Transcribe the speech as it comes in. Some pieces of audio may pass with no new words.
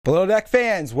Below Deck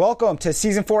fans, welcome to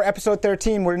Season 4, Episode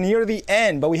 13. We're near the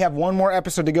end, but we have one more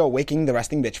episode to go, Waking the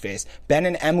Resting Bitch Face. Ben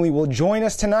and Emily will join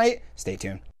us tonight. Stay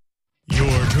tuned.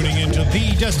 You're tuning into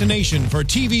the destination for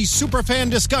TV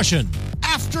superfan discussion,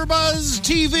 AfterBuzz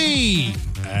TV.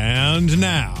 And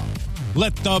now,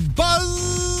 let the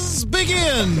buzz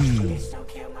begin.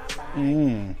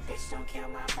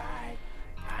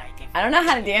 I don't know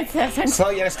how to dance this. Slow,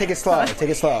 yeah, let's take it slow. Take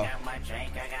it slow.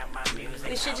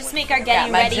 We should just make our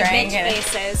getting ready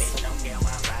bitch faces.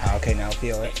 Okay, now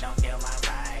feel it.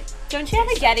 Don't you have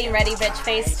a getting ready bitch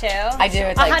face too? I do.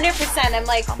 It's like 100%. I'm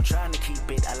like,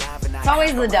 it's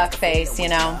always the duck face, you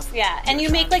know. yeah, and you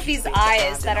make like these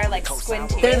eyes that are like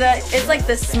squinty. It's like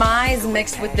the smize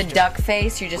mixed with the duck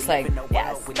face. You're just like,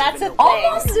 yes, that's a thing.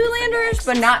 almost Zoolander-ish,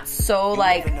 but not so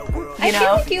like, you I know.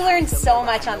 feel like you learned so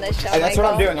much on this show. That's what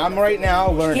I'm doing. I'm right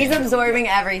now learning. He's absorbing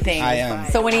everything. I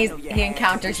am. So when he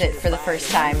encounters it for the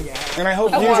first time, And I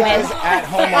hope you guys at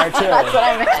home are too. that's what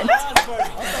I meant.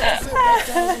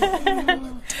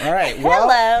 All right, well.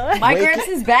 Hello. Mike Rips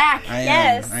is back. I am.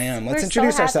 Yes. I am. We're Let's so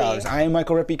introduce happy. ourselves. I am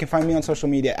Michael Ripp. You can find me on social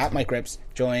media at Mike Rips,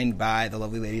 joined by the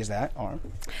lovely ladies that are.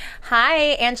 Hi,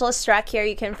 Angela Struck here.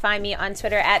 You can find me on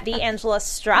Twitter at the Angela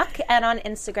Struck and on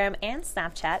Instagram and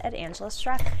Snapchat at Angela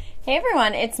Struck. Hey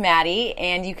everyone, it's Maddie,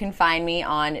 and you can find me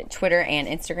on Twitter and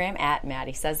Instagram at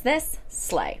Maddie Says This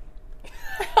Slay.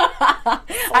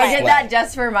 I did that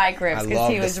just for Mike Rips I because love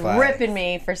he the was slay. ripping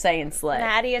me for saying slay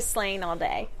Maddie is slaying all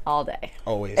day. all day.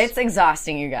 Always. It's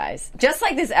exhausting, you guys. Just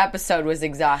like this episode was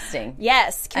exhausting.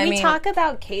 Yes. Can I we mean- talk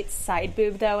about Kate's side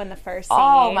boob though in the first scene?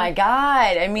 Oh my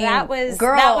god! I mean, That was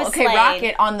okay, slayed.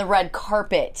 Rocket on the red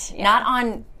carpet, not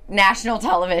on national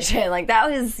television. Like that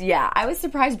was, yeah. I was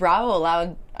surprised Bravo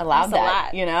allowed That's a that.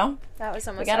 lot. You know, That was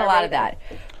almost we got a lot of that,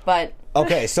 but.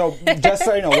 Okay, so just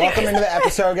so you know, welcome into the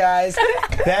episode, guys.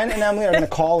 Ben and Emily are going to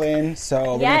call in, so we're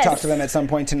going Yes. to talk to them at some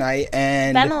point tonight.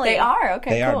 And Bemily. They are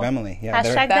okay. They cool. are Bemily. Yeah,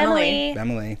 Hashtag they're Bemily.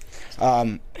 Bemily.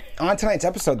 On tonight's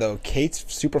episode, though, Kate's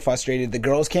super frustrated. The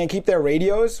girls can't keep their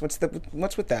radios. What's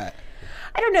with that?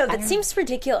 I don't know. That seems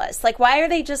ridiculous. Like, why are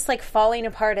they just like falling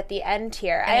apart at the end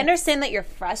here? I understand that you're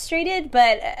frustrated,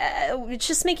 but it's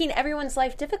just making everyone's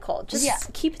life difficult.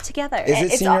 Just keep it together. Is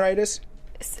it It's senioritis?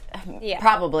 Yeah.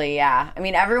 Probably, yeah. I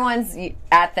mean, everyone's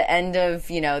at the end of,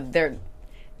 the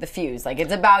fuse. Like,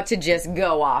 it's about to just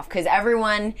go off because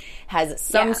everyone has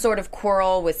some sort of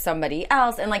quarrel with somebody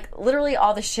else. And, like, literally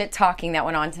all the shit talking that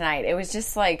went on tonight. It was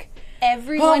just like,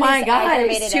 Everyone oh my is God,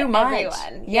 aggravated it's too at much.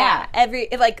 everyone. Yeah.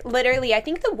 Literally, I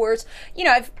think the worst,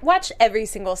 I've watched every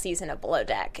single season of Below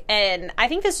Deck, and I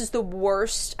think this is the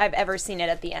worst I've ever seen it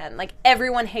at the end. Like,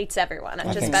 everyone hates everyone. I'm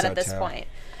just think about so, at this too. point.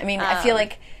 I mean, I feel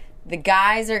like the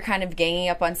guys are kind of ganging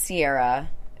up on Sierra,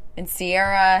 and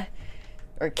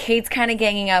Kate's kind of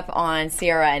ganging up on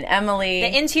Sierra and Emily.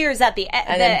 The interior's at the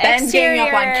and then Ben's exterior.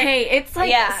 ganging up on Kate. It's like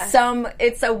Yeah.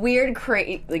 it's a weird,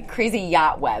 crazy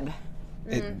yacht web.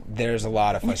 There's a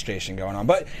lot of frustration going on.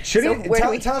 But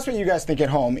tell us what you guys think at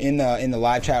home in the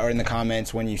live chat or in the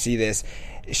comments when you see this.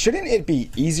 Shouldn't it be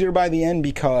easier by the end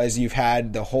because you've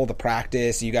had the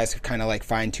practice, you guys have kind of like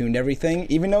fine-tuned everything?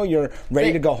 Even though you're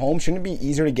ready to go home, shouldn't it be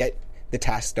easier to get the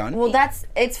task done? Well,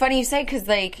 it's funny you say because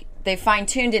like they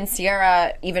fine-tuned, and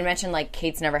Sierra even mentioned like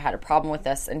Kate's never had a problem with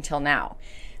us until now.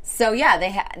 So yeah,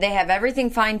 they have everything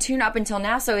fine-tuned up until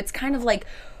now. So it's kind of like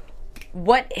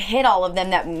what hit all of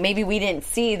them that maybe we didn't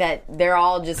see, that they're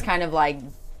all just kind of like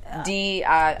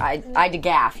I to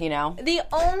gaff, you know? The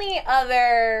only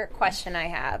other question I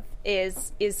have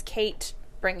is Kate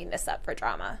bringing this up for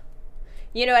drama?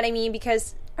 You know what I mean?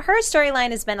 Because her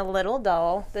storyline has been a little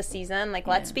dull this season. Like,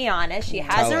 let's be honest. She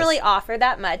hasn't really offered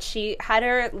that much. She had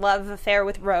her love affair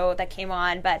with Ro that came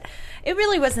on, but it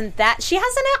really wasn't that. She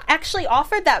hasn't actually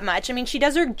offered that much. I mean, she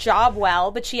does her job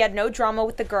well, but she had no drama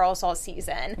with the girls all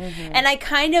season. And I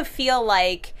kind of feel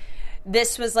like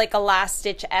this was like a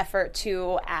last-ditch effort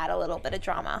to add a little bit of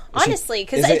drama. Honestly,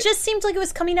 because it just seemed like it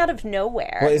was coming out of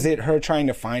nowhere. Well, is it her trying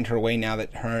to find her way now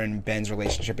that her and Ben's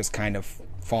relationship is kind of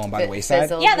fallen by the wayside?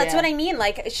 Yeah, that's what I mean.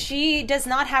 Like, she does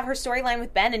not have her storyline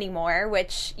with Ben anymore,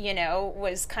 which,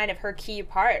 was kind of her key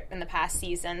part in the past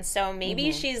season. So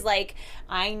maybe she's like,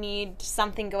 I need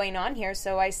something going on here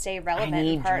so I stay relevant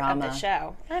and part of the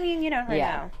show. I mean, you don't really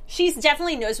know. She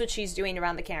definitely knows what she's doing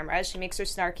around the camera. She makes her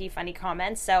snarky, funny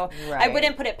comments. So I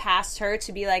wouldn't put it past her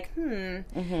to be like,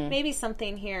 maybe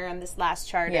something here on this last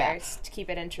charter to keep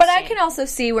it interesting. But I can also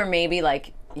see where maybe,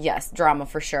 like, yes, drama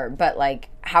for sure, but, like,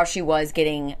 how she was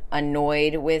getting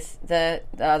annoyed with the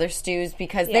other stews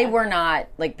because they were not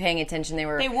like paying attention. They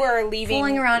were leaving,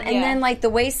 fooling around, and then like the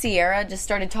way Sierra just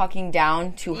started talking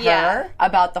down to her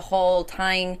about the whole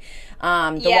tying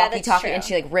the walkie-talkie, and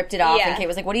she like ripped it off, and Kate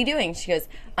was like, "What are you doing?" She goes,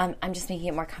 "I'm just making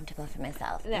it more comfortable for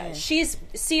myself." No,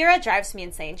 Sierra drives me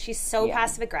insane. She's so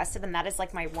passive aggressive, and that is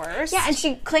like my worst. Yeah, and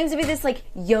she claims to be this like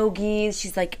yogi.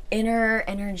 She's like inner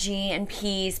energy and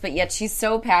peace, but yet she's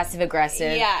so passive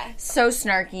aggressive. Yeah, so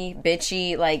snarky,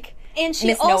 bitchy, like. And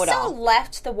she also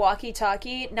left the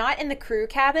walkie-talkie not in the crew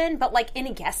cabin, but like in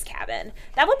a guest cabin.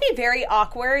 That would be very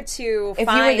awkward to if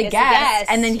find you were the as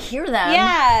guest and then hear them.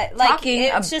 Yeah, like talking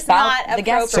it's just not the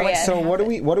appropriate. So what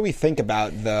do we think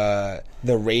about the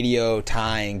radio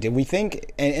tying? Did we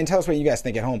think and tell us what you guys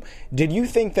think at home? Did you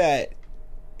think that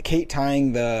Kate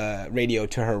tying the radio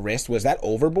to her wrist, was that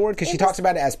overboard? Because she talks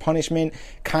about it as punishment,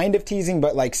 kind of teasing,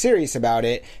 but like serious about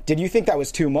it. Did you think that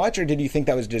was too much, or did you think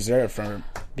that was deserved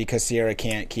because Sierra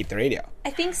can't keep the radio? I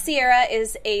think Sierra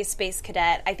is a space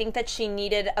cadet. I think that she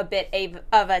needed a bit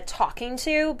of a talking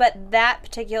to, but that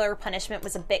particular punishment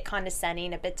was a bit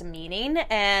condescending, a bit demeaning,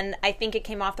 and I think it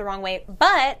came off the wrong way.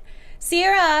 But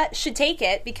Sierra should take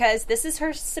it because this is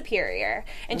her superior.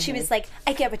 And she was like,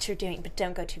 I get what you're doing, but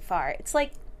don't go too far. It's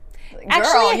like,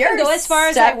 actually, I can go as far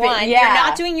as I want. Yeah. You're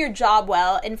not doing your job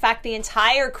well. In fact, the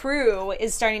entire crew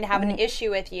is starting to have an issue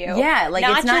with you. Yeah, like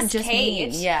it's not just Kate.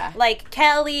 Me. Yeah, like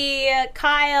Kelly,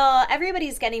 Kyle,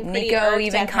 everybody's getting pretty Nico irked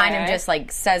even at kind her. of just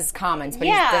like says comments, but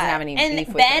he doesn't have any beef with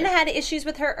her. And Ben had issues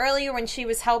with her earlier when she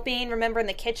was helping. Remember in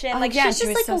the kitchen, like she's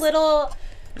just like a little.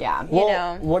 Yeah.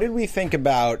 Well, what did we think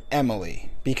about Emily?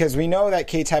 Because we know that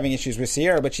Kate's having issues with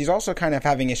Sierra, but she's also kind of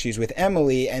having issues with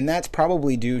Emily, and that's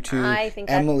probably due to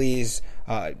Emily's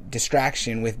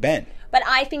distraction with Ben. But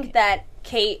I think that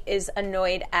Kate is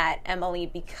annoyed at Emily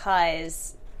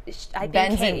because I think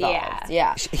Ben's involved.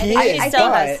 Yeah. He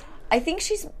is, I think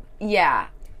she's... Yeah.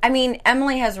 I mean,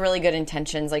 Emily has really good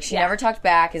intentions. Like, she never talked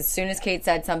back. As soon as Kate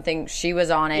said something, she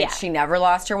was on it. Yeah. She never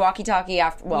lost her walkie-talkie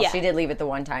after... Well, she did leave it the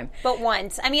one time. But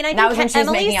once. I mean, I think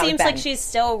Emily seems like she's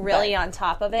still really on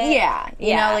top of it. Yeah.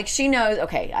 You know, like, she knows,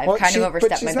 okay, I've kind of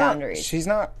overstepped my boundaries. She's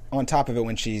not on top of it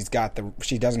when she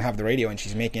doesn't have the radio and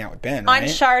she's making out with Ben, right? On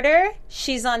Charter,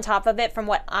 she's on top of it from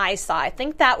what I saw. I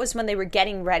think that was when they were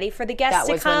getting ready for the guests to come.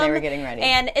 That was when they were getting ready.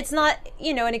 And it's not,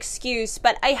 an excuse,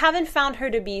 but I haven't found her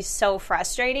to be so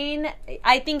frustrating.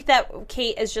 I think that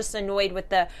Kate is just annoyed with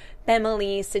the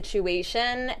Emily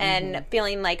situation and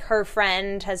feeling like her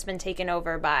friend has been taken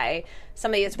over by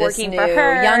somebody that's working for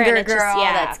her. Younger girl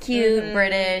that's cute,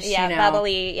 British,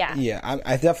 bubbly, Yeah,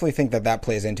 I definitely think that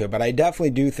plays into it, but I definitely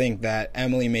do think that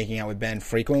Emily making out with Ben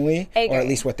frequently, or at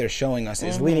least what they're showing us,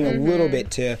 is leading a little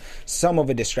bit to some of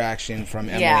a distraction from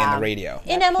Emily and the radio.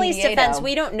 In Emily's defense,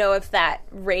 we don't know if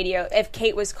if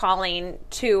Kate was calling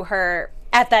to her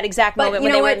at that exact moment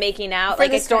when they were making out, for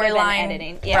like the storyline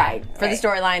editing. Right. For the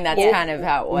storyline, that's kind of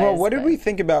how it was. Well, what did we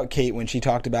think about Kate when she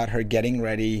talked about her getting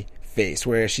ready face,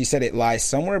 where she said it lies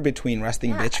somewhere between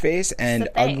resting bitch face and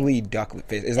ugly duck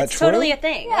face? Is that true? It's totally a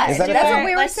thing. Yeah, is that that's a thing? what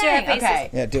we were saying. Okay.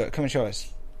 Yeah, do it. Come and show us.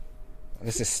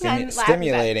 This is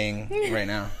stimulating right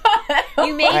now.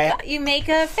 You make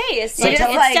a face. So it's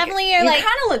definitely you're like,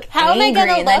 kind of look how angry, am I going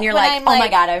to look and then you're when like, I'm oh my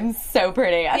god, I'm so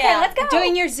pretty. Okay, let's go.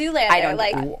 Doing your Zoolander. I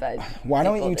don't why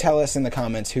don't you tell us in the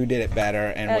comments who did it better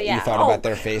and what you thought about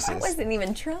their faces? I wasn't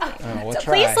even trying. We'll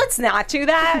try. Please let's not do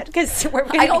that because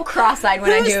I go cross-eyed when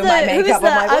I do my makeup. Who's the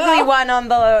I'm like, ugly one on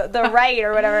the right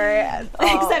or whatever?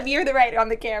 Except you're the right on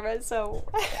the camera, so.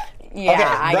 Yeah, okay,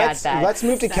 I got that. Let's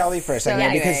move to Kelly for a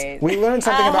second because we learned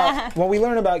something we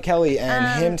learned about Kelly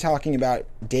and him talking about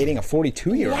dating a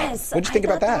 42-year-old. Yes, what'd you think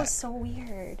about that? That was so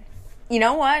weird. You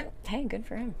know what? Hey, good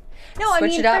for him. No,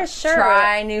 Switch it up, for sure.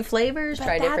 Try new flavors, but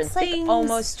try different things. That's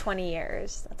almost 20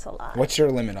 years. That's a lot. What's your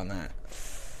limit on that?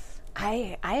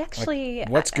 I actually...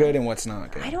 what's good and what's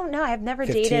not good? I don't know. I've never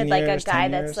dated like a guy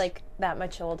that's like that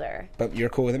much older. But you're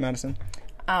cool with it, Madison?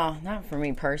 Oh, not for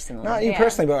me personally. Not you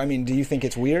personally, but I mean, do you think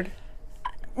it's weird?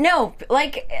 No,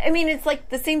 like, I mean, it's like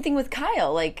the same thing with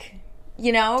Kyle. Like,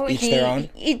 each their own?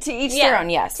 Each their own,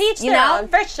 yes. To each their own,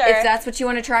 for sure. If that's what you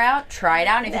want to try out, try it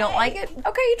out. And if you don't like it,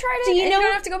 okay, you try it. You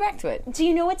don't have to go back to it. Do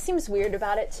you know what seems weird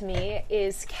about it to me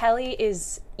is Kelly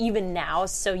is even now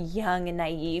so young and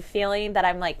naive feeling that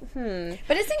I'm like,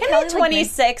 But isn't Kelly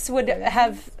 26 would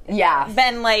have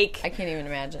been like... I can't even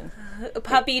imagine.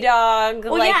 Puppy dog.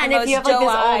 Well, like, and if you have like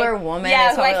this older woman,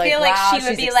 who I feel like she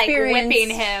would be like whipping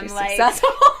him, like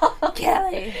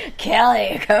Kelly,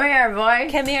 come here, boy,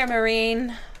 come here,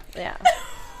 Marine. Yeah,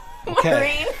 okay.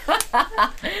 Marine.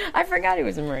 I forgot he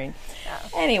was a Marine.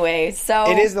 Anyway, so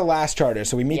it is the last charter.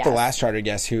 So we meet the last charter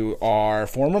guests who are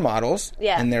former models,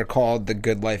 and they're called the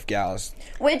Good Life Gals.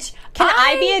 Which can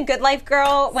I be a Good Life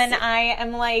girl when I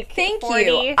am like 40?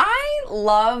 You. I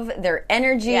love their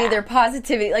energy, their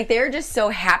positivity. Like they're just so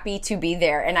happy to be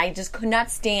there, and I just could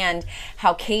not stand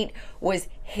how Kate was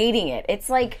hating it. It's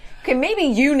like, okay, maybe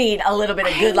you need a little bit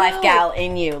of Good Life gal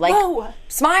in you. Like,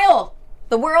 smile.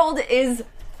 The world is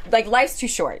like life's too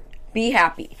short. Be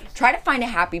happy. Try to find a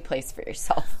happy place for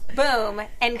yourself. Boom.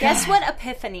 And guess what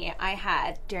epiphany I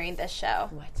had during this show?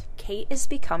 What? Kate is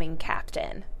becoming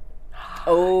captain.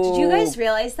 Oh. Did you guys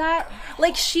realize that?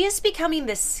 Like, she is becoming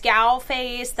this scowl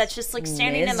face that's just like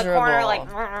standing in the corner like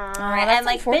and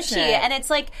like bitchy. And it's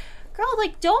like, girl,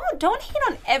 like don't hate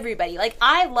on everybody. Like,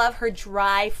 I love her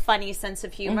dry, funny sense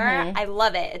of humor. I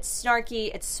love it. It's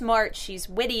snarky, it's smart, she's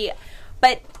witty,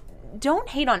 but don't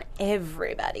hate on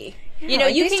everybody. You know,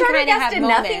 you can kind of have did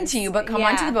moments. Nothing to you, but come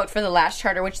onto the boat for the last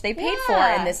charter, which they paid for,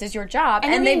 and this is your job,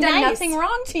 and they've done nothing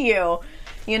wrong to you.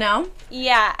 You know?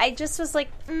 Yeah, I just was like,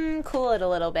 cool it a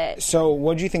little bit. So,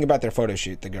 what did you think about their photo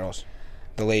shoot, the girls,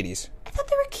 the ladies? I thought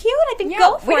they were cute. I think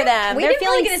go for them. They're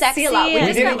feeling sexy.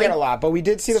 We didn't get a lot, but we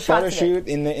did see the photo shoot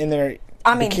in their.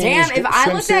 I mean, damn! If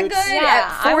I look that good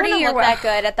at 40 or look that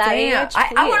good at that age,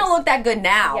 I want to look that good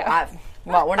now. Yeah.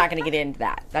 Well, we're not going to get into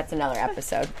that. That's another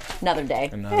episode, another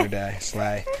day. Another day,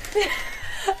 slay.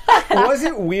 Was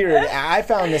it weird? I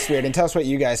found this weird, and tell us what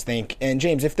you guys think. And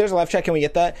James, if there's a live chat, can we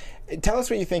get that? Tell us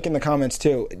what you think in the comments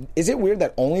too. Is it weird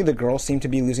that only the girls seem to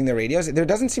be losing their radios? There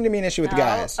doesn't seem to be an issue with the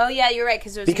guys. Oh yeah, you're right,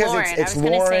 because Lauren. It's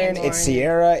Lauren, it's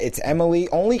Sierra, it's Emily.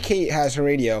 Only Kate has her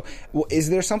radio. Well, is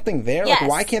there something there? Yes, like,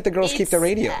 why can't the girls keep their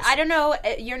radios? I don't know.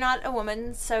 You're not a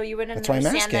woman, so you wouldn't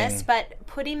understand this. But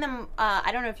putting them,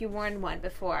 I don't know if you worn one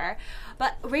before,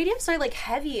 but radios are like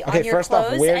heavy on your first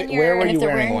clothes. Off, where were you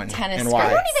wearing one? Tennis and why? I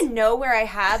don't even know where I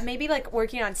have. Maybe like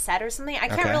working on set or something. I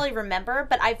can't really remember,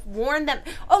 but I've worn them.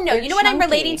 Oh no, you know what I'm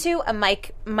relating to? A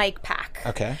mic pack.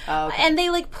 Okay. And they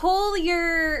like pull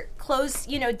your clothes,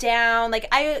 down. Like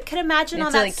I could imagine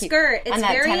on that skirt. It's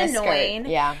very annoying.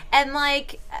 Skirt. Yeah. And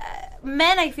like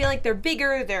men, I feel like they're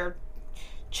bigger. Their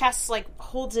chest like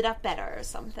holds it up better or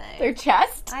something. Their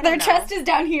chest? Their chest is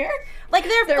down here? Like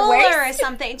they're fuller or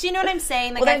something. Do you know what I'm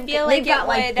saying? Like I feel like they've got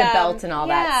like the belt and all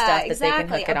that stuff that they can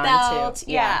hook it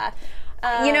onto. Yeah.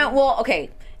 Okay.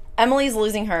 Emily's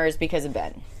losing hers because of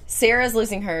Ben. Sarah's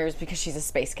losing hers because she's a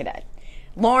space cadet.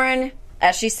 Lauren,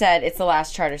 as she said, it's the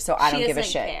last charter, so I don't give a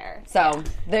shit. Care. So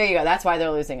there you go. That's why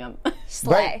they're losing them.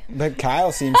 Slay. But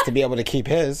Kyle seems to be able to keep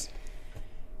his.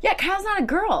 Yeah, Kyle's not a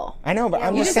girl. I know, but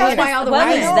I'm just saying. Why all the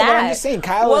women. I'm just saying.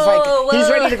 Kyle is like he's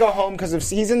ready to go home because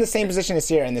he's in the same position as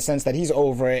Sierra in the sense that he's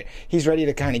over it. He's ready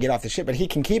to kind of get off the ship, but he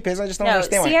can keep his. I just don't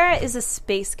understand. Sierra is a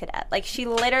space cadet. Like she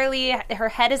literally, her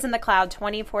head is in the cloud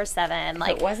 24/7.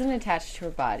 Like it wasn't attached to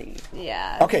her body.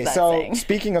 Yeah. Okay, so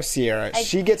speaking of Sierra,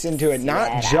 she gets into it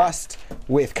not just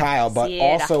with Kyle, but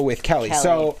also with Kelly.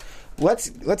 So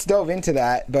let's delve into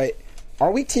that, but. Are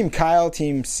we Team Kyle,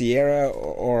 Team Sierra,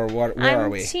 or what? Where are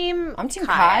we? I'm Team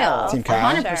Kyle. Team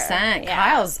Kyle? 100%. Yeah.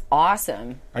 Kyle's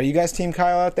awesome. Are you guys Team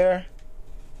Kyle out there?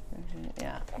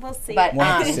 Yeah. We'll see. But,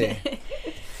 we'll see.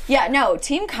 Yeah, no,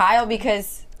 Team Kyle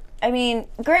because, I mean,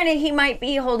 granted, he might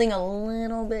be holding a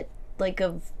little bit, like,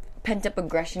 of pent-up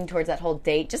aggression towards that whole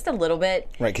date, just a little bit.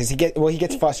 Right, because he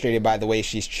gets frustrated by the way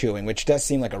she's chewing, which does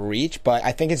seem like a reach, but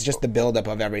I think it's just the buildup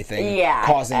of everything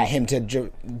causing him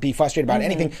to be frustrated about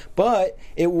anything. But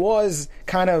it was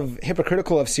kind of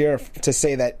hypocritical of Sierra to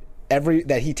say that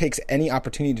that he takes any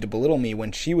opportunity to belittle me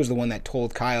when she was the one that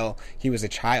told Kyle he was a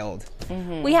child.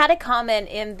 We had a comment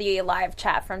in the live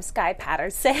chat from Sky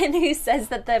Patterson who says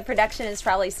that the production is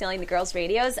probably stealing the girls'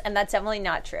 radios, and that's definitely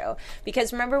not true.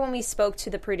 Because remember when we spoke to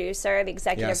the producer, the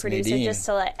executive producer, Nadine. just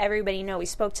to let everybody know we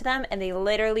spoke to them, and they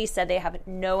literally said they have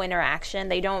no interaction.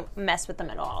 They don't mess with them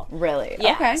at all. Really?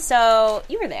 Yeah. Okay. So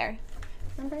you were there.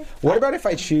 What about if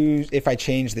I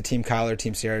change the Team Kyle or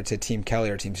Team Sierra to Team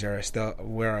Kelly or Team Sierra? Still,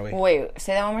 where are we? Wait,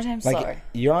 say that one more time. Slower.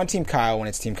 You're on Team Kyle when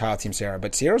it's Team Kyle, Team Sierra,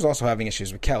 but Sierra's also having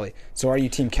issues with Kelly. So are you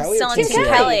Team Kelly Still or on Team Team Sierra?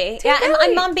 Kelly. Team Kelly.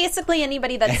 I'm on basically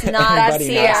anybody that's not Anybody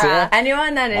Sierra. not Sierra?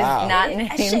 Anyone that is not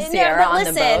named Sierra on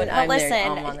the boat, I'm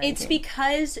listen, it's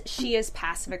because she is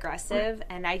passive aggressive,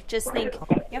 and I just think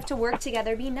you have to work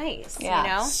together, be nice. Yeah. You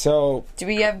know. So do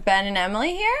we have Ben and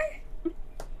Emily here?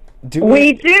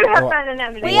 We do have Ben and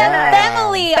Emily. We have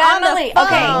Emily on the phone.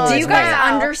 Okay, do you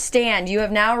guys understand? You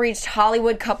have now reached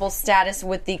Hollywood couple status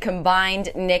with the combined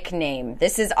nickname.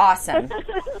 This is awesome.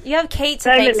 You have Kate to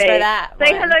thanks for that.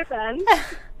 Say hello, Ben.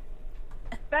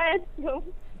 Ben.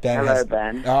 Hello,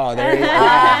 Ben. Oh, there you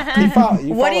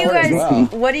go.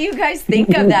 What do you guys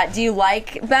think of that? Do you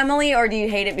like Bemily, or do you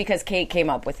hate it because Kate came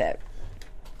up with it?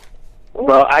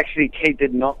 Well, actually, Kate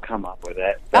did not come up with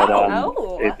it, but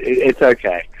it's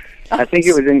okay. I think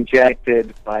it was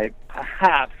injected by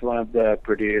perhaps one of the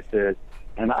producers,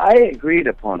 and I agreed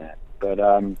upon it, but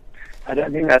I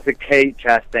don't think that's a Kate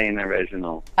Chastain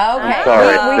original. Okay. I'm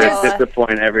sorry to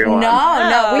disappoint everyone.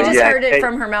 No, we just heard it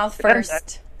from her mouth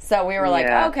first. So we were like,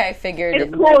 okay, figured.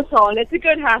 It's close on. It's a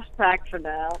good hashtag for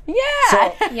now.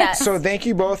 Yeah. So thank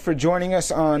you both for joining us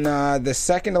on the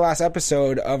second to last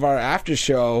episode of our after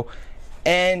show.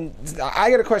 And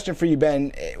I got a question for you,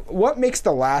 Ben. What makes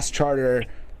the last charter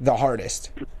the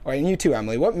hardest? And you too,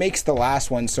 Emily. What makes the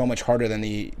last one so much harder than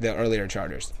the earlier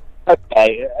charters?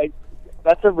 Okay,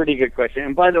 that's a really good question.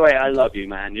 And by the way, I love you,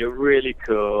 man. You're really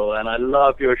cool, and I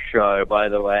love your show. By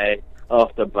the way,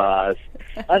 AfterBuzz.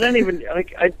 I don't even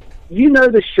you know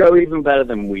the show even better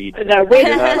than we do. No, we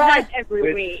right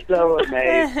every week. We're so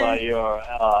amazed by your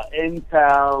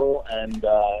intel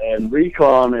and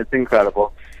recon. It's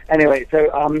incredible. Anyway, so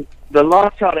the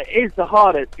last charter is the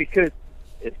hardest because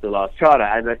it's the last charter,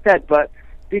 as I said, but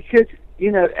because,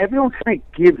 everyone kind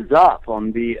of gives up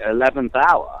on the 11th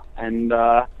hour. And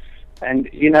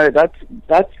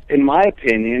that's, in my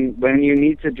opinion, when you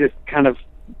need to just kind of,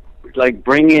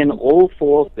 bring in all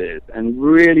forces and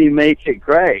really make it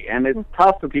great. And it's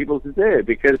tough for people to do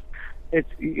because it's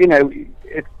that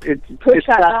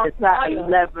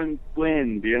 11th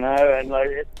wind, and,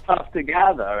 it's tough to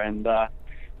gather. And,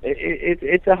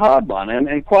 it's a hard one,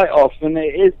 and quite often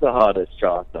it is the hardest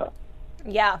charter.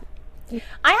 Yeah.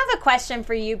 I have a question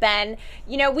for you, Ben.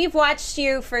 We've watched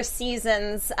you for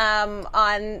seasons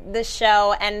on the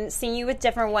show and seen you with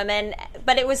different women,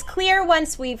 but it was clear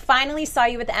once we finally saw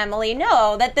you with Emily,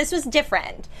 that this was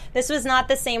different. This was not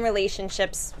the same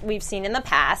relationships we've seen in the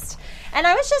past. And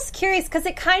I was just curious because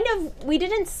we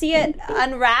didn't see it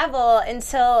unravel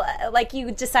until,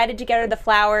 you decided to get her the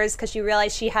flowers because you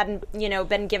realized she hadn't,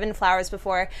 been given flowers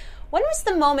before. When was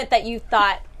the moment that you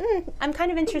thought, I'm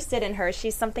kind of interested in her,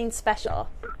 she's something special?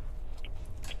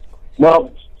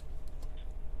 Well,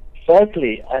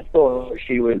 firstly, I thought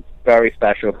she was very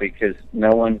special because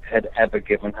no one had ever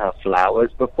given her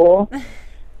flowers before.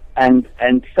 and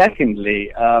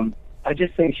secondly, I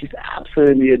just think she's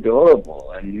absolutely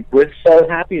adorable, and we're so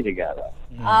happy together.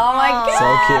 Oh my God!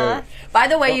 So cute. By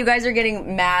the way, you guys are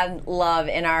getting mad love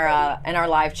in our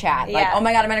live chat. Yeah. Oh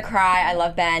my God, I'm gonna cry. I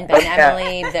love Ben and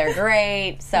Emily. They're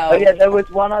great. So. Oh yeah, there was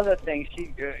one other thing.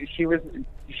 She was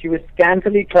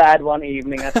scantily clad one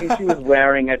evening. I think she was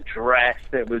wearing a dress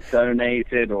that was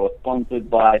donated or sponsored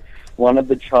by one of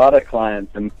the charter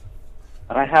clients, and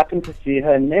I happened to see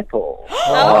her nipple.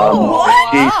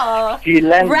 She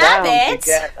leaned down to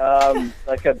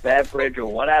get a beverage or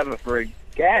whatever for a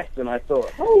guest, and I thought,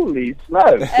 holy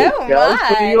smokes, this girl's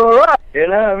pretty alright, you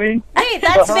know what I mean? Hey,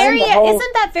 that's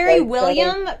isn't that very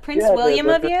Prince William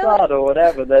of you? The facade or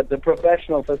whatever, the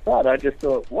professional facade, I just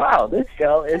thought, wow, this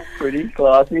girl is pretty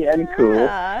classy and cool,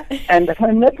 and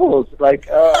her nipples,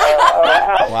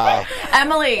 wow.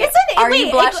 Emily, are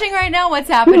you blushing right now? What's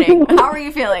happening? How are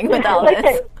you feeling with all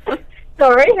this?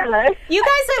 Sorry, hello. You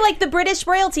guys are like the British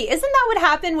royalty. Isn't that what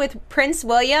happened with Prince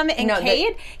William and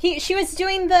Kate? She was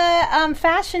doing the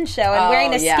fashion show and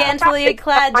wearing a scantily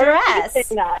clad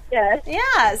dress. Yes.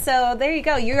 Yeah, so there you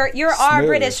go. You're our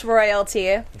British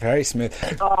royalty. Very smooth.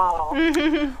 Oh.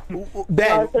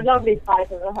 Ben, it's a lovely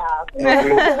sight of the house.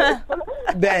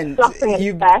 Ben,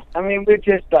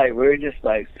 we're just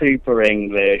like super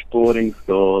English, boarding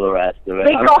school, the rest of it.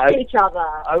 We got each other.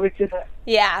 I was just.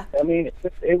 Yeah.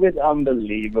 It was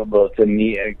unbelievable to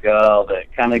meet a girl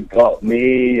that kind of got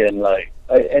me, and I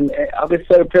was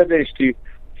so privileged to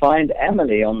find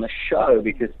Emily on the show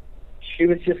because she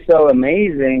was just so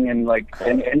amazing, and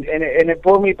it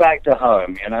brought me back to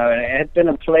home, and it had been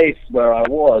a place where I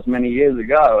was many years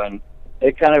ago, and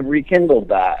it kind of rekindled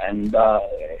that, and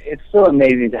it's so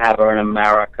amazing to have her in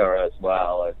America as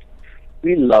well.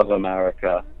 We love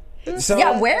America. So,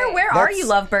 where are you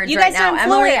lovebirds you right guys now? are in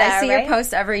Emily, Florida, I see right? your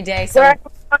posts every day. So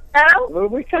well,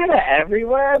 we're kind of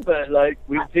everywhere, but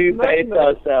we do base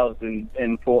ourselves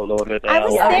in Fort Lauderdale. I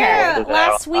was there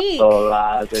last week.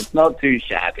 It's not too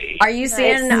shabby. Are you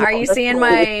seeing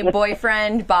my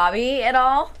boyfriend Bobby at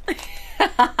all?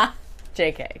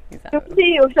 JK.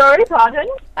 Sorry, pardon?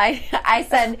 I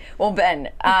said, well, Ben,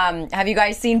 have you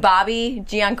guys seen Bobby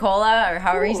Giancola, or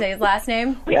however you say his last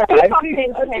name? Yeah, I've seen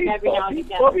him every now and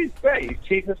again. Bobby's great. He's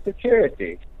chief of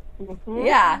security.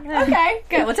 Yeah. Okay.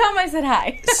 Good. Well, tell him I said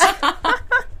hi.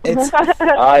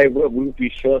 I will be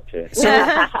sure to.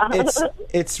 So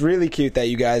it's really cute that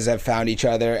you guys have found each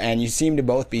other, and you seem to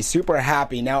both be super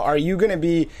happy. Now, are you going to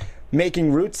be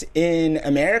making roots in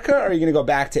America, or are you going to go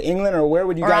back to England, or where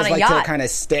would you guys like to kind of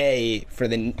stay for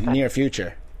the near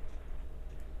future?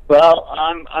 Well,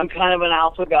 I'm kind of an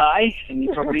alpha guy, and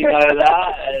you probably know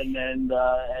that. And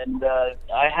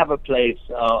I have a place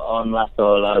on Las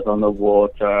Olas on the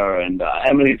water, and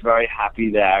Emily's very happy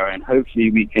there. And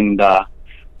hopefully we can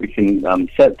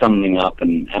set something up,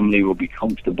 and Emily will be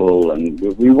comfortable. And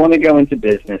we want to go into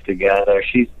business together.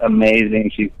 She's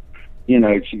amazing. She's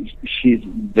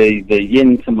the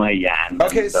yin to my yang.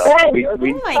 Okay,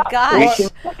 oh my gosh. We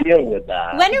can deal with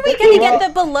that. When are we going to get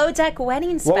the below deck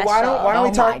wedding special? Well, why don't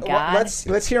we talk? God.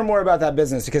 Let's hear more about that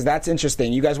business, because that's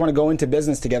interesting. You guys want to go into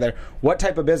business together. What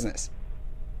type of business?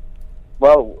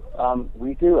 Well,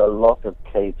 we do a lot of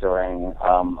catering,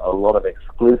 a lot of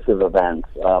exclusive events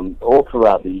all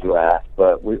throughout the U.S.,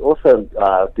 but we also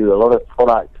do a lot of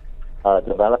product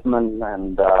development,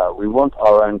 and we want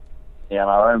our own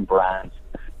brands,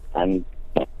 and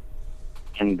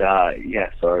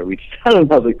sorry, we just had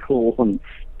another call, and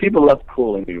people love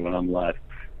calling me when I'm live.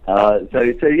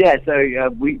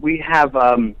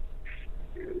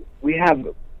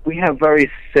 We have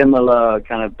very similar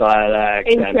kind of dialect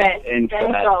interest and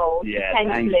goals,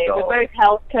 potentially. We're both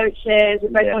health coaches. We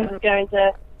both want to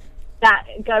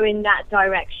go in that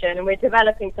direction, and we're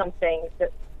developing some things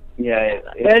that.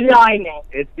 We're aligning.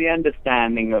 It's the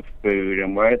understanding of food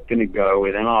and where it's going to go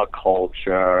within our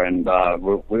culture, and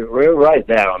we're right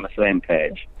there on the same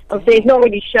page. Obviously, it's not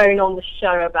really shown on the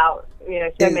show about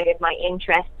so many of my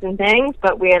interests and things,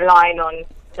 but we align on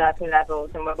certain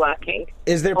levels, and we're working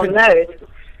on those.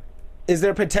 Is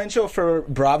there potential for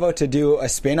Bravo to do a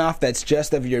spin-off that's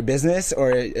just of your business,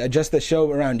 or just the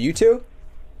show around you two?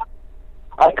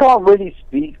 I can't really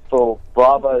speak for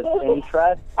Bravo's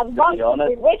interest, to be honest.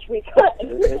 We wish we could.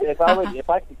 If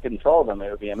I could control them, it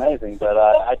would be amazing. But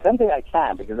I don't think I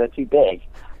can, because they're too big.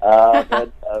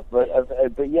 But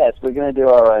yes, we're going to do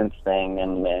our own thing,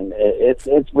 and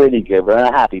it's really good. We're in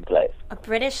a happy place. A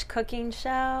British cooking show.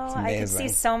 I can see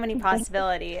so many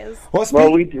possibilities.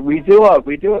 Well, we do a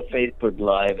Facebook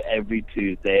Live every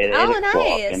Tuesday at 8 o'clock,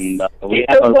 nice. And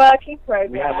it's a working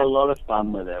program. We have a lot of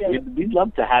fun with it. We'd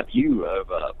love to have you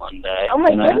over one day. Oh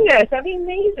my goodness, that'd be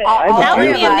amazing. That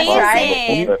would be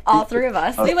amazing. Right? All three of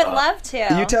us. We would love to.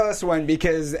 You tell us when,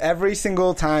 because every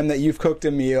single time that you've cooked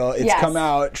a meal, it's come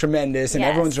out tremendous, and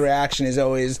everyone's reaction is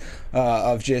always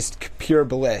of just pure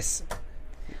bliss.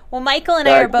 Well, Michael and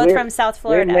I are both from South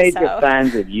Florida. We're major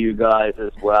fans of you guys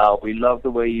as well. We love the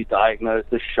way you diagnose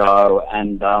the show,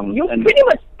 and you're pretty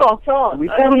much spot on. We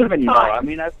don't even know. I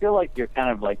mean, I feel like you're kind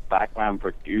of like background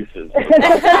producers.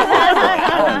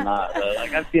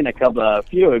 I've seen a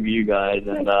few of you guys,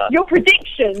 and your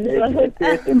predictions.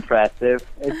 It's impressive.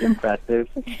 It's impressive.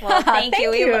 Well, thank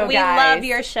you. We love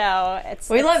your show.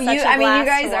 We love you. I mean, you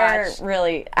guys are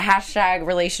really #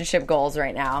 relationship goals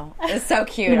right now. It's so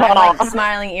cute. I'm like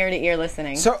smiling ear to ear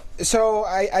listening. So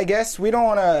I guess we don't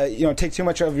want to take too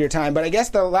much of your time, but I guess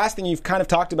the last thing, you've kind of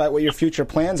talked about what your future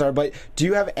plans are, but do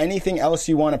you have anything else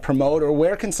you want to promote, or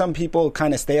where can some people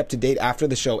kind of stay up to date after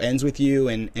the show ends with you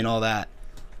and all that?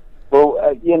 Well,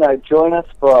 join us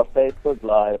for our Facebook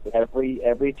Live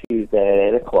every Tuesday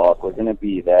at 8 o'clock. We're going to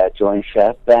be there. Join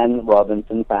Chef Ben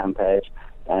Robinson fan page.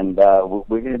 And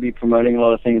we're going to be promoting a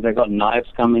lot of things. I've got knives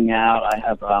coming out. I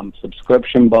have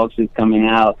subscription boxes coming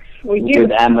out with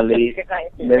Emily.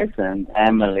 Listen,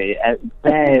 Emily.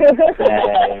 Babe.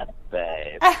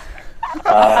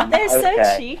 They're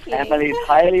so cheeky. Emily's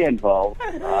highly involved,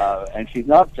 and she's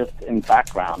not just in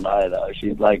background either.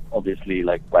 She's obviously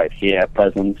right here,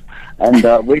 present, and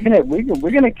we're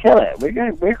gonna kill it.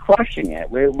 We're crushing it.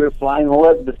 We're flying all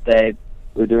over the States.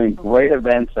 We're doing great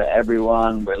events for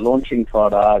everyone. We're launching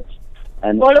products,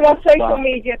 and one of our social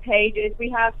media pages we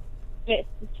have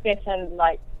Smith and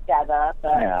together. So.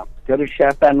 Yeah, go to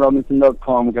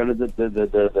chefbenrobinson.com. Go to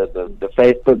the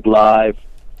Facebook Live.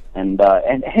 And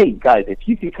hey, guys, if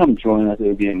you could come join us, it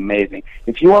would be amazing.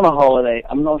 If you want a holiday,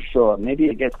 I'm not sure. Maybe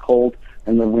it gets cold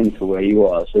in the winter where you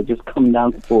are, so just come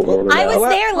down to Fort Lauderdale. I was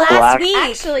there last week.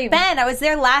 Actually, Ben, I was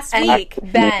there last week.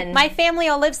 Ben. My family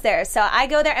all lives there, so I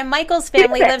go there, and Michael's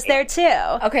family lives there,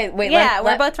 too. Okay, wait. Yeah,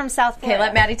 we're both from South Florida. Okay,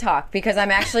 let Maddie talk, because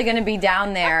I'm actually going to be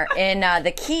down there in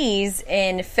the Keys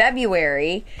in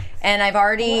February. And I've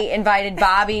already invited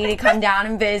Bobby to come down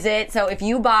and visit. So if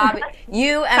you, Emily,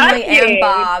 and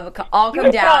Bob all come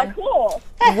down,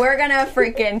 we're gonna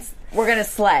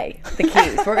slay the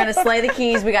Keys. We're gonna slay the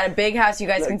Keys. We got a big house. You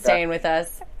guys can stay in with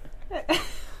us.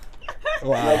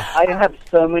 Wow. Like, I have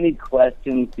so many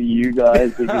questions for you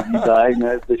guys because you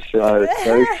diagnosed the show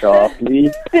so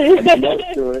sharply. I'm not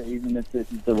sure even if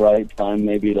this is the right time,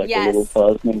 maybe like a little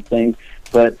personal thing.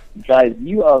 But, guys,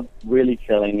 you are really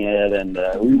killing it, and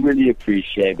we really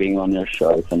appreciate being on your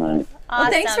show tonight. Awesome.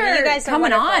 Well, thanks for you guys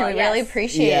coming on. We really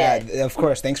appreciate it. Yeah, of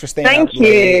course. Thanks for staying up late. Thank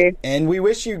you. And we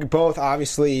wish you both,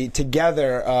 obviously,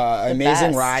 together,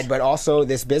 amazing ride, but also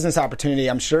this business opportunity.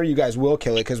 I'm sure you guys will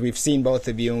kill it because we've seen both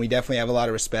of you, and we definitely have a lot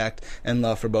of respect and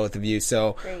love for both of you.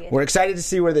 So we're excited to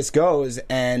see where this goes,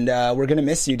 and we're going to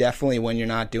miss you definitely when you're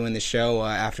not doing the show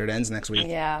after it ends next week.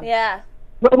 Yeah.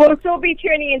 But we'll still be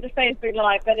tuning into Facebook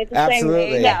Live, but it's the same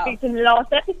way Netflix in the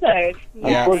last episode.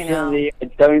 Yeah. Unfortunately, I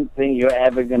don't think you're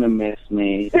ever going to miss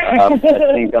me. I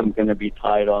think I'm going to be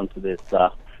tied onto this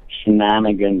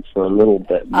shenanigans for a little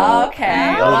bit more. Okay.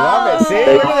 I love it. See?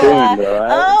 Stay tuned, all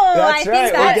right? Oh, that's I right.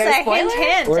 think that's a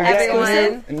hint,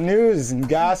 everyone. News and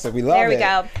gossip. We love it. There we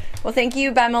go. Well, thank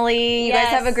you, Bemily. You guys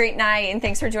have a great night, and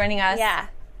thanks for joining us. Yeah.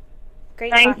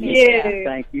 Great Thank talking you. to you.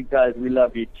 Thank you, guys. We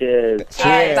love you. Cheers.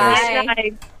 Cheers.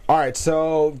 Bye. All right,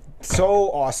 so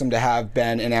awesome to have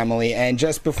Ben and Emily. And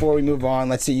just before we move on,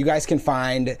 let's see. You guys can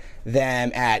find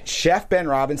them at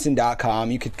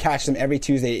chefbenrobinson.com. You could catch them every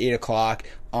Tuesday at 8 o'clock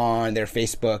on their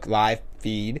Facebook Live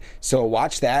feed. So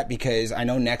watch that because I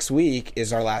know next week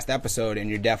is our last episode, and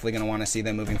you're definitely going to want to see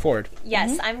them moving forward.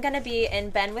 Yes, I'm going to be in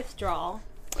Ben withdrawal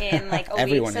in like a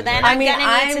week. So is, then right? I'm going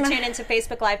to need to tune into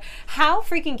Facebook Live. How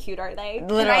freaking cute are they?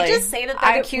 Literally. Can I just say that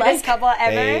they're the cutest couple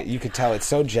ever? You could tell it's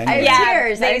so genuine.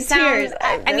 Tears. They sound tears.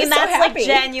 I mean, that's like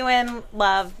genuine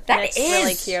love. That it's is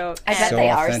really cute. I bet So they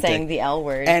are authentic. saying the L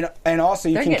word. And also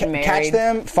you can catch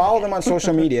them, follow them on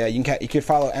social media. You can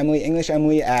follow English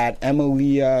Emily at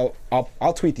Emily.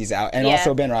 I'll tweet these out, and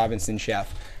also Ben Robinson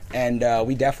Chef. And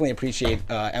we definitely appreciate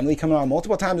Emily coming on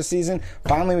multiple times this season.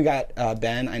 Finally, we got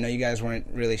Ben. I know you guys weren't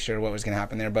really sure what was going to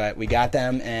happen there, but we got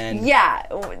them. And that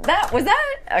was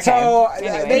that. Okay. So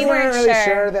anyway. they weren't really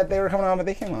sure that they were coming on, but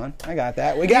they came on. I got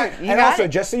that. We got. You and got also, it?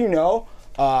 just so you know,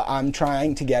 I'm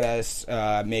trying to get us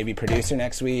maybe producer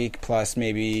next week, plus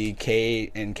maybe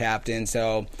Kate and Captain.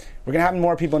 So we're gonna have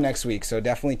more people next week. So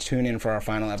definitely tune in for our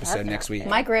final episode next week.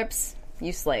 Mike Rips,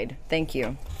 you slayed. Thank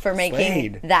you for making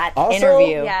Slayed. that Also-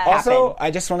 interview Also, happen.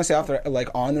 I just want to say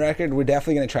on the record, we're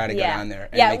definitely going to try to go down there.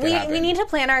 And Yeah, make it happen. we need to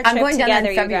plan our I'm trip going down together,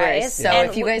 in February, you guys. so And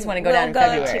if you guys want to go we'll down in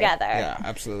February. together. Yeah,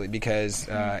 absolutely. Because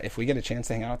if we get a chance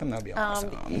to hang out with them, that'll be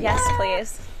awesome. Yes,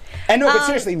 please. And no, but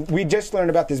seriously, we just learned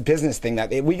about this business thing that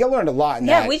we learned a lot in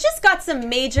that. Yeah, we just got some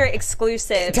major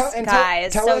exclusives,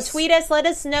 guys. tell so us- tweet us, let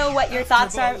us know what your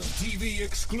thoughts are. TV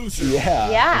exclusive.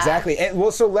 Yeah, exactly.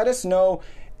 And, so let us know.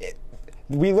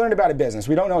 We learned about a business.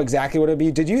 We don't know exactly what it'll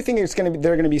be. Did you think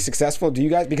they're going to be successful? Do you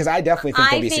guys? Because I definitely think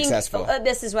they'll be successful.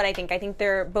 This is what I think. I think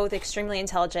they're both extremely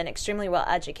intelligent, extremely well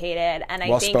educated, and I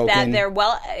Well think spoken. that they're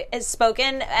well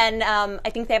spoken, and I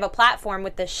think they have a platform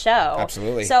with this show.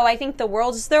 Absolutely. So I think the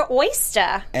world is their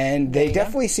oyster. And they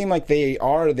definitely seem like they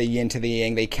are the yin to the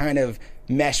yang. They kind of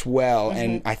mesh well,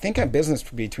 and I think a business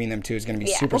between them two is going to be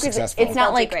super successful. It's not They'll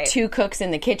do like great. two cooks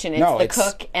in the kitchen. It's the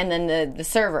cook and then the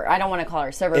server. I don't want to call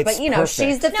her server, It's but you know, perfect.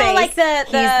 she's the face. No, like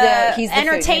he's the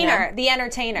entertainer. Food, you know? The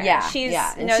entertainer. Yeah, She's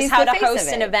and knows she's how the to face host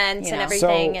of an it, event you and know?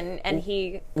 everything, So and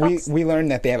he cooks. we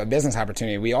learned that they have a business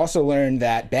opportunity. We also learned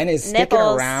that Ben is sticking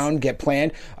Nipples. around, get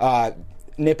planned.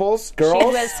 Nipples, girls. She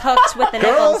was hooked with the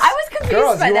Girls? nipples. I was confused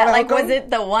Girls, by you that. wanna Like, hook was 'em? it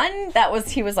the one that was?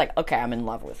 He was like, okay, I'm in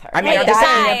love with her. I mean, like, I'm just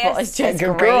that saying- nipple is just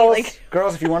great. girls, Like,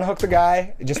 girls, if you want to hook the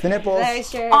guy, just the nipples. Very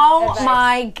sure. oh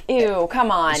my, ew, come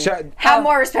on. Have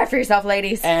more respect for yourself,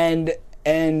 ladies. And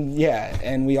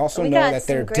we also We know got that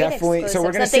they're some great definitely. So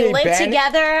we're going to exclusives. That they see live Ben.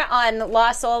 together on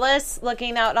Las Olas,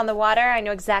 looking out on the water. I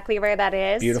know exactly where that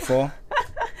is. Beautiful.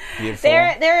 Beautiful.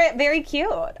 They're very cute.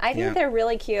 I think Yeah. they're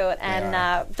really cute, and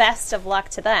are. best of luck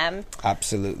to them.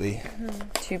 Absolutely.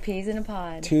 2 peas in a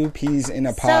pod. 2 peas in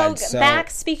a pod. So back,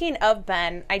 speaking of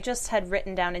Ben, I just had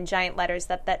written down in giant letters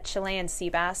that Chilean sea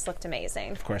bass looked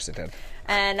amazing. Of course it did.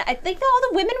 And I think all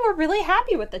the women were really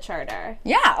happy with the charter.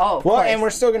 Yeah. Oh, of Well, course. and we're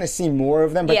still going to see more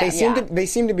of them, but Yeah. they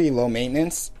seem to be low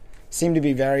maintenance. Seem to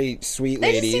be very sweet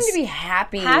They ladies. just seem to be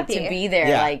happy Happy. to be there.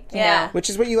 Yeah. Like, you Yeah. know. which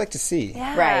is what you like to see.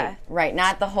 Yeah. Right.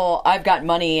 Not the whole, I've got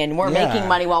money and we're Yeah. making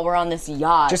money while we're on this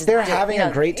yacht. Just they're You having know,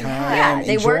 a great time. Yeah,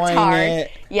 they worked enjoying hard.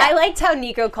 it. Yeah. I liked how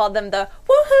Nico called them the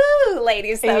woohoo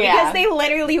ladies, though, Yeah. because they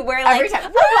literally were like, Every time,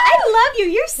 "Oh, I love you.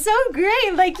 You're so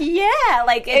great." Like, yeah,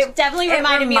 like it definitely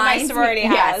reminded me of my reminds sorority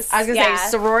house. Yes, I was gonna say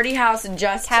sorority house,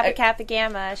 just Kappa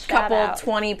Gamma. Shout couple out.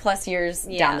 20 plus years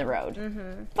down the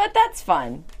road. But that's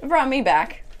fun. It brought me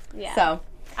back. Yeah. So,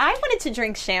 I wanted to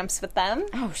drink champs with them.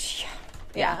 oh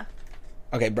Yeah.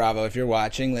 Okay, Bravo, if you're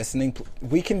watching, listening,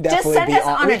 we can definitely send be us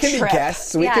on we a can trip. be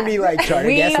guests. We can be like charter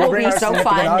guests. Will We'll bring be our so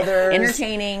significant fun, others.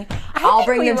 entertaining. I'll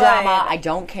bring the drama. I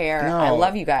don't care. No. I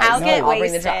love you guys. I'll get I'll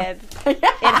bring the wasted. drama.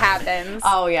 It happens.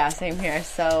 Oh yeah, same here.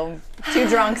 So 2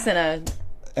 drunks and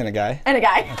a guy.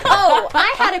 Oh,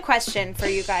 I had a question for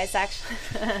you guys, actually.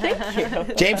 Thank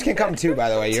you. James can come too, by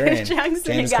the way. You're in. James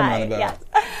James coming on the boat. Yes.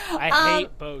 I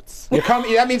hate boats. You're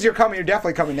coming. That means you're coming. You're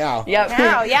definitely coming now. Yep.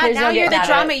 Now, yeah, There's now no you're the getting out of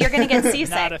drama. it. You're going to get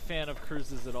seasick. Not a fan of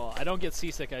cruises at all. I don't get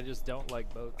seasick. I just don't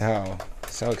like boats. Oh,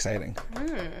 so exciting.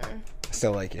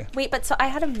 Still like you. Wait, but so I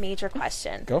had a major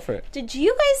question. Go for it. Did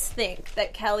you guys think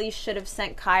that Kelly should have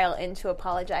sent Kyle in to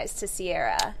apologize to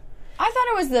Sierra? I thought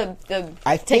it was the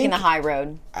I taking think- the high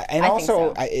road. And I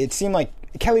also, think so. it seemed like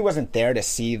Kelly wasn't there to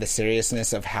see the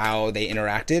seriousness of how they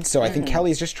interacted. So I think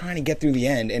Kelly's just trying to get through the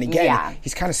end. And again, Yeah.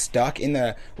 he's kind of stuck in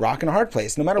the rock and a hard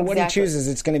place. No matter what he Exactly. chooses,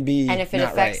 it's going to be And if it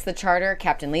not affects right. the charter,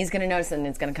 Captain Lee's going to notice it and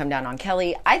it's going to come down on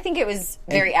Kelly. I think it was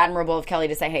very admirable of Kelly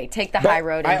to say, hey, take the But high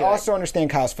road and I do also it. understand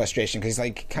Kyle's frustration because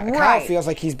like Kyle Right. feels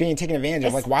like he's being taken advantage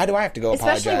of. Like, why do I have to go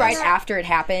Especially apologize? right after it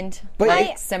happened. But Like,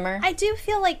 it- simmer. I do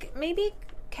feel like maybe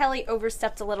Kelly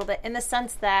overstepped a little bit in the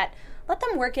sense that let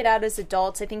them work it out as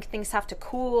adults. I think things have to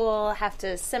cool, have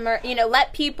to simmer.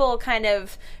 Let people kind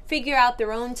of figure out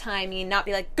their own timing, not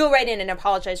be like, go right in and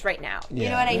apologize right now. You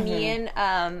know what I mean?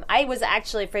 I was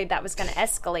actually afraid that was going to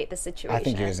escalate the situation. I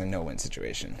think it was a no-win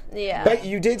situation. Yeah. But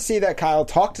you did see that Kyle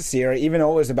talked to Sierra, even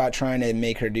though it was about trying to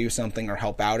make her do something or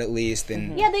help out at least.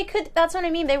 And Yeah, they could. That's what I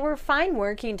mean. They were fine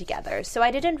working together. So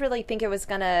I didn't really think it was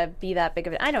going to be that big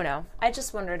of it. I don't know. I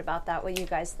just wondered about that, what you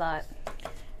guys thought.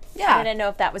 Yeah. I didn't know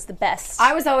if that was the best.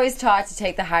 I was always taught to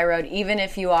take the high road, even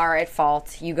if you are at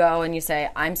fault. You go and you say,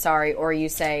 I'm sorry, or you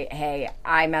say, hey,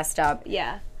 I messed up.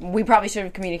 Yeah. We probably should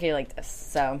have communicated like this.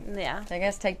 So, Yeah. I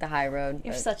guess take the high road.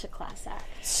 You're but- such a class act.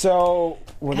 so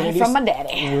we're going to From my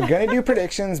daddy. We're going to do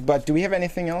predictions, but do we have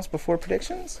anything else before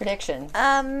predictions? Predictions.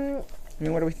 I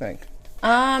mean, what do we think?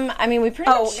 I mean, we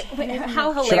pretty Oh, much...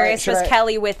 how hilarious should was I-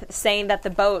 Kelly with saying that the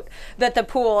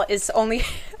pool is only.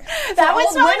 That was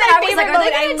was probably one my that I was favorite like, are they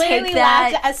quote. I gonna literally take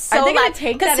that? laughed so Are they gonna much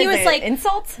take because that he as was an like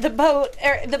insult?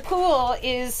 the pool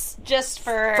is just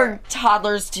For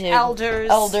toddlers to...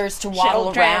 Elders to waddle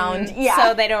children, around. Yeah.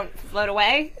 so they don't float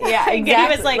away. Yeah, And he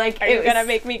exactly. was like, Like, "Are it you gonna was-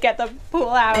 make me get the pool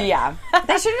out?" Yeah.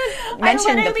 They should have I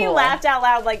mentioned the literally pool. laughed out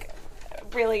loud, like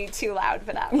really too loud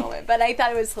for that moment. But I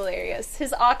thought it was hilarious.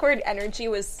 His awkward energy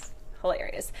was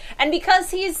hilarious, and because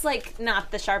he's like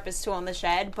not the sharpest tool in the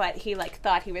shed, but he like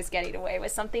thought he was getting away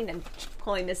with something and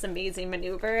pulling this amazing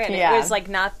maneuver, and Yeah. it was like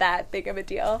not that big of a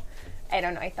deal. I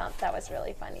don't know. I thought that was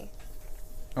really funny.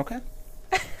 Okay.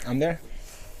 I'm there.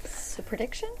 So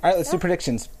prediction? All right, let's do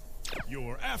predictions.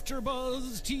 Your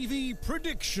AfterBuzz TV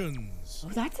predictions.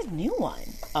 Oh, that's a new one.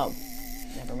 Oh,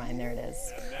 never mind. There it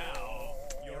is. Now,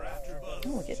 your AfterBuzz.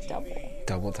 Oh, we get double.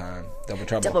 Double time. Double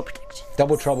trouble. Double prediction.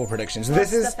 Double trouble predictions.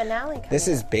 What's This is the finale coming This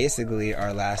is up? basically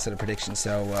our last set of predictions,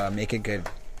 so make it good,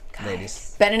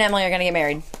 ladies. Ben and Emily are going to get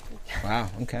married. Wow,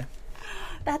 okay.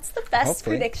 That's the best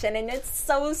Hopefully. prediction, and it's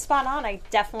so spot on. I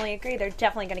definitely agree. They're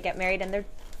definitely going to get married, and they're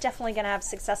definitely going to have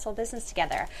successful business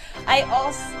together.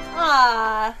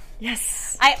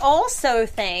 Yes. I also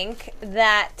think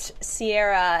that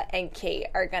Sierra and Kate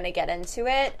are going to get into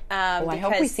it I because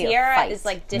hope we see a Sierra fight. is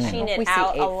like dishing hope we it see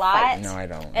out a a lot. fight. No, I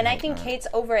don't. And I I hope think not. Kate's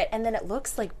over it, and then it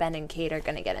looks like Ben and Kate are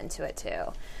going to get into it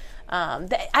too.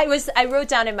 I wrote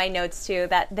down in my notes too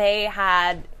that they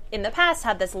had in the past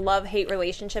had this love-hate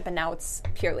relationship, and now it's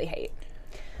purely hate.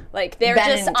 Like they're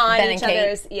Ben just and- on Ben each and Kate?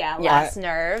 other's last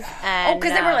nerve. And, Oh,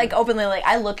 because they were like openly like,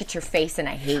 I look at your face and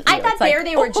I hate you. I thought It's like, there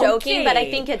they were okay. joking, but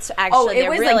I think it's actually it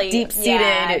they're was, really like, deep-seated.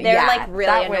 Yeah, they're Yeah, like really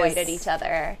that annoyed was- at each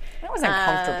other. That was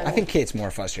uncomfortable. I think Kate's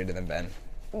more frustrated than Ben.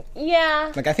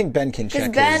 Yeah. Like, I think Ben can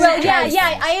check Ben- his... Well, Well, yeah, his yeah,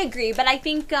 things. I agree, but I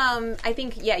think,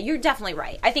 yeah, you're definitely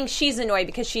right. I think she's annoyed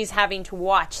because she's having to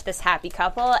watch this happy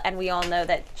couple, and we all know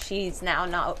that she's now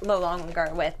no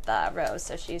longer with Rose,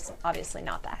 so she's obviously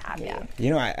not that happy. Yeah. You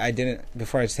know, I didn't...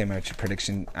 Before I say my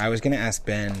prediction, I was going to ask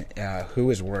Ben who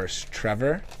was worse,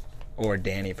 Trevor or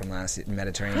Danny from last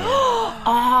Mediterranean.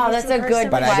 Oh, that's a good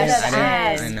But I question.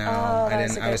 didn't. I know. Oh, I that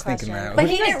was didn't. a I was good thinking question. that. But Who-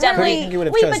 he He was didn't definitely. think he would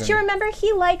have Wait, chosen? but you remember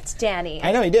he liked Danny.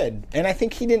 I know he did, and I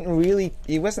think he didn't really.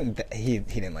 He wasn't. He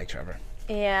didn't like Trevor.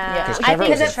 Yeah. Because I Trevor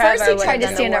think was at a- first he Trevor tried to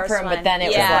would've stand been up the for him, worst but then it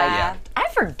was Yeah. like, I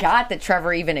forgot that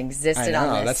Trevor even I existed on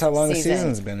know. this That's how long season. the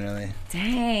season's been, really.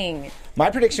 Dang. My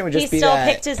prediction would He just be still that.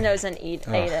 picked his nose and ate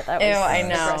it. That was Ew, I the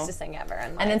know. grossest thing ever.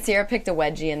 And then Sierra picked a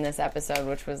wedgie in this episode,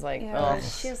 which was like, oh.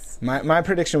 she's My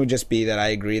prediction would just be that I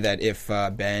agree that if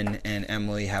Ben and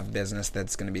Emily have business,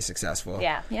 that's going to be successful.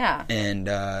 yeah. Yeah. And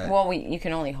Well, you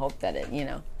can only hope that it,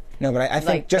 No, but I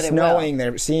think just knowing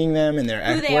they're seeing them and their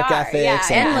work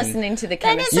ethics and listening to the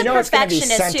chemistry. You know it's going to be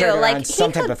centered around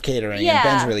some type of catering, and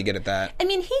Ben's really good at that. I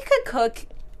mean, he could cook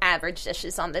average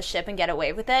dishes on this ship and get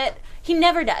away with it. He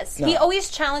never does. No. He always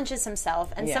challenges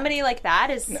himself, and somebody like that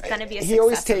is going to be a success. He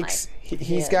always takes.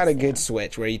 He's got a good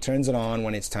switch where he turns it on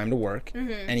when it's time to work,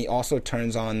 and he also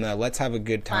turns on the let's have a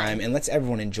good time and let's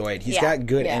everyone enjoy it. He's got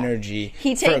good energy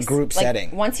for a group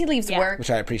setting. Once he leaves work, which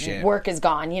I appreciate, work is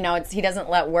gone. You know, he doesn't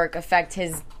let work affect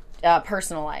his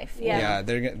personal life. Yeah,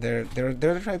 they're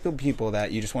the type of people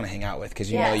that you just want to hang out with because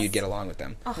you know you'd get along with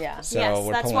them. So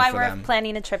that's why we're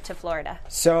planning a trip to Florida.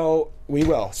 So we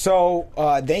will. So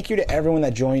thank you to everyone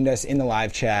that joined us in the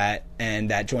live chat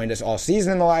and that joined us all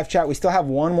season in the live chat. We still have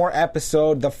one more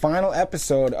episode, the final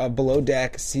episode of Below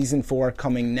Deck Season 4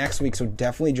 coming next week, so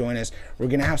definitely join us. We're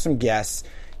going to have some guests.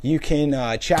 You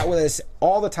can chat with us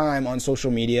all the time on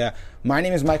social media. My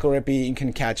name is Michael Rippey. You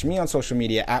can catch me on social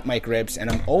media at Mike Rips,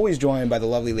 and I'm always joined by the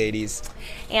lovely ladies.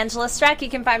 Angela Struck. You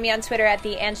can find me on Twitter at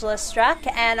the Angela Struck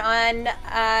and on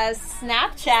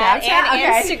Snapchat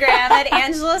and Instagram at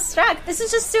Angela Struck. This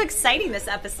is just too exciting, this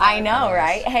episode. I know,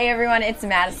 right? Hey, everyone, it's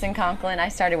Madison Conklin. I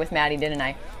started with Maddie, didn't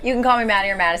I? You can call me Maddie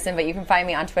or Madison, but you can find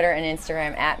me on Twitter and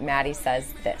Instagram at Maddie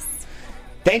Says This.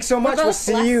 Thanks so much. We'll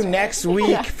see you next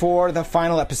week for the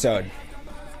final episode.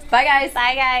 Bye, guys.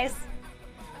 Bye, guys.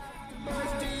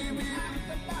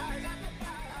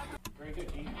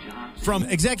 From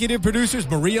executive producers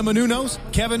Maria Menounos,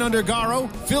 Kevin Undergaro,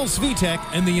 Phil Svitek,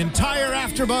 and the entire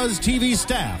AfterBuzz TV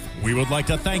staff, we would like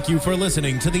to thank you for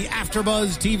listening to the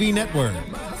AfterBuzz TV network.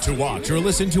 To watch or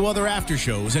listen to other after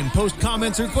shows and post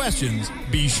comments or questions,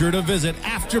 be sure to visit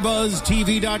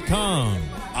AfterBuzzTV.com.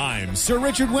 I'm Sir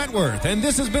Richard Wentworth, and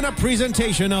this has been a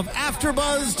presentation of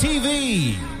AfterBuzz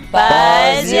TV.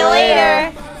 Buzz you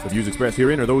later. The views expressed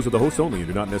herein are those of the hosts only and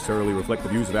do not necessarily reflect the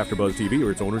views of AfterBuzz TV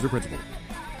or its owners or principals.